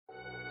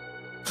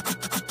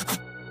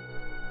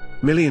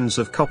Millions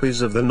of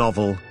copies of the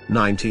novel,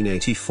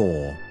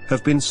 1984,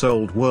 have been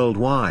sold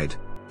worldwide,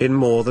 in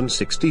more than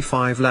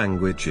 65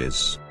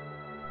 languages.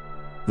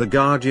 The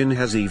Guardian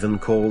has even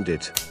called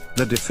it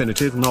the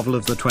definitive novel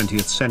of the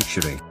 20th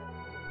century.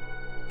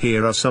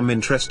 Here are some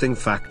interesting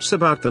facts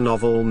about the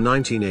novel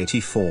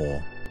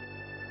 1984.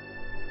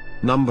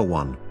 Number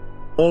 1.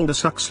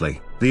 Aldous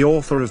Huxley, the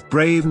author of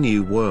Brave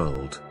New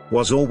World,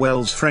 was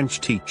Orwell's French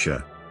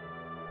teacher.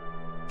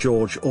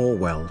 George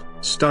Orwell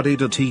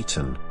studied at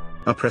Eton,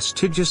 a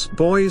prestigious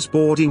boys'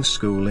 boarding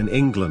school in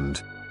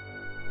England.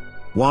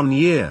 1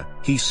 year,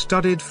 he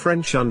studied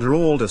French under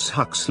Aldous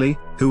Huxley,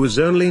 who was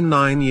only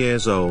 9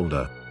 years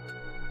older.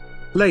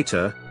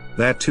 Later,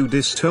 their two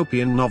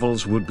dystopian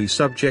novels would be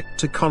subject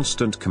to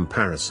constant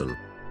comparison.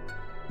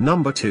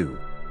 Number 2.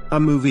 A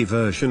movie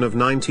version of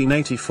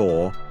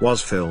 1984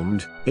 was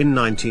filmed in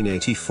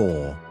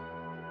 1984.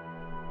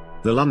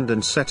 The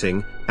London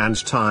setting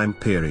and time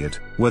period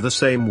were the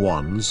same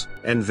ones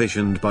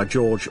envisioned by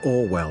George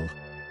Orwell.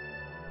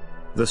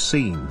 The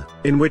scene,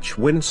 in which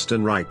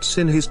Winston writes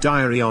in his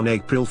diary on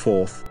April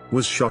 4th,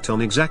 was shot on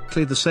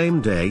exactly the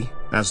same day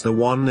as the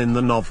one in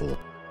the novel.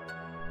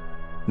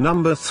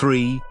 Number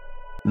 3.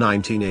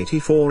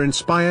 1984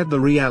 inspired the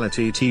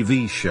reality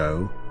TV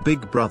show,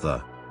 Big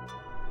Brother.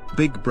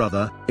 Big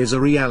Brother is a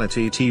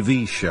reality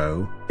TV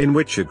show, in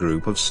which a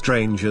group of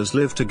strangers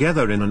live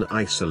together in an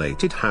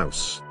isolated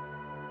house.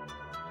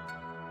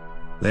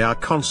 They are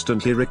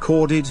constantly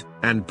recorded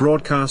and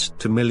broadcast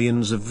to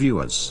millions of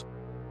viewers.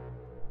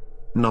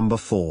 Number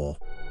 4.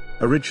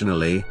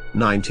 Originally,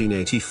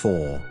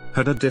 1984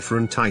 had a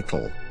different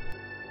title.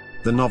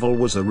 The novel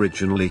was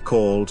originally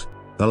called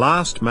The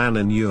Last Man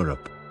in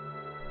Europe.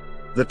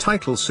 The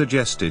title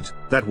suggested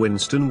that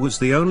Winston was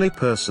the only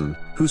person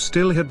who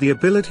still had the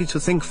ability to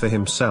think for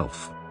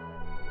himself.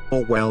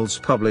 Orwell's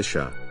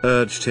publisher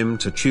urged him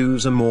to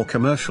choose a more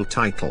commercial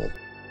title.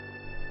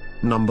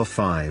 Number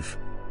 5.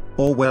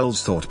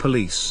 Orwell's thought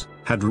police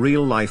had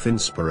real-life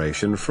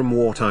inspiration from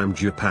wartime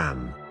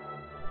Japan.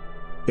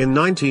 In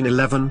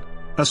 1911,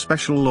 a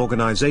special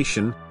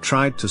organization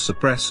tried to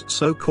suppress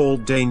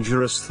so-called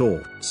dangerous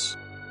thoughts.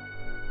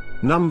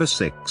 Number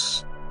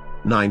 6.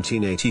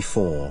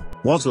 1984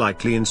 was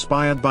likely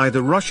inspired by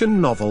the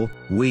Russian novel,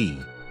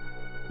 We.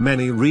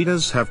 Many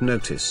readers have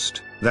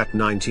noticed that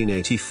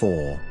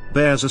 1984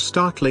 bears a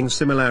startling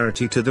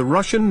similarity to the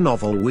Russian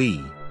novel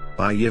We,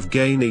 by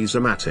Yevgeny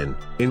Zamatin,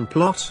 in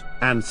plot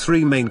and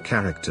 3 main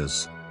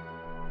characters.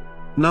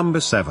 Number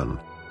 7.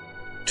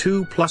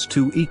 2 +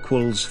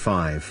 2 =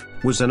 5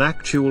 was an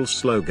actual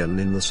slogan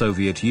in the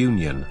Soviet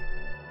Union.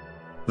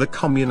 The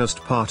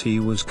Communist Party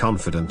was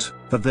confident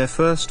that their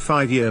first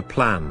 5-year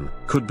plan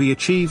could be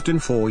achieved in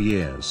 4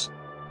 years.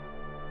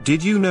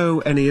 Did you know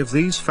any of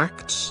these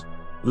facts?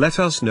 Let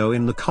us know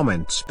in the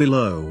comments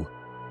below.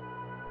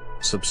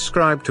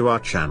 Subscribe to our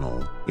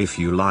channel if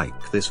you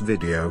like this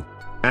video,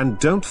 and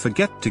don't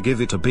forget to give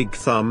it a big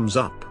thumbs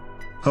up.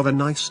 Have a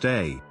nice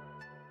day.